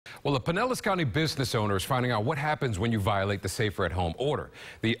Well, a Pinellas County business owner is finding out what happens when you violate the safer at home order.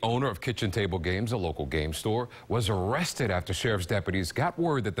 The owner of Kitchen Table Games, a local game store, was arrested after sheriff's deputies got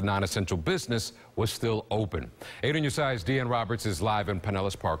word that the non-essential business was still open. 8 on your side's Deanne Roberts is live in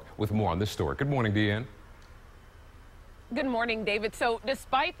Pinellas Park with more on this story. Good morning, Deanne. Good morning, David. So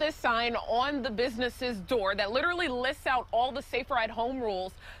despite this sign on the business's door that literally lists out all the safer at home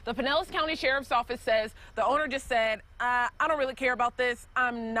rules, the Pinellas County Sheriff's Office says the owner just said, I don't really care about this.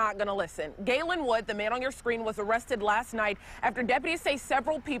 I'm not going to listen. Galen Wood, the man on your screen, was arrested last night after deputies say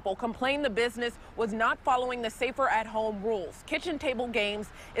several people complained the business was not following the safer at home rules. Kitchen Table Games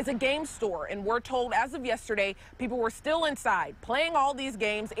is a game store, and we're told as of yesterday, people were still inside playing all these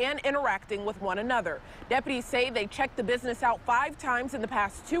games and interacting with one another. Deputies say they checked the business out 5 times in the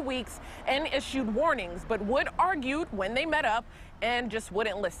past 2 weeks and issued warnings, but Wood argued when they met up and just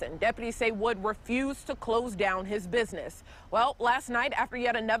wouldn't listen. Deputies say Wood refused to close down his business. Well, last night, after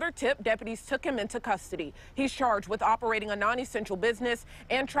yet another tip, deputies took him into custody. He's charged with operating a non-essential business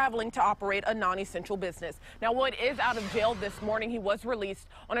and traveling to operate a non-essential business. Now, Wood is out of jail this morning. He was released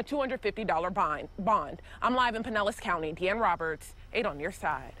on a $250 bond. I'm live in Pinellas County. Deanne Roberts, 8 on your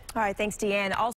side. All right, thanks, Deanne.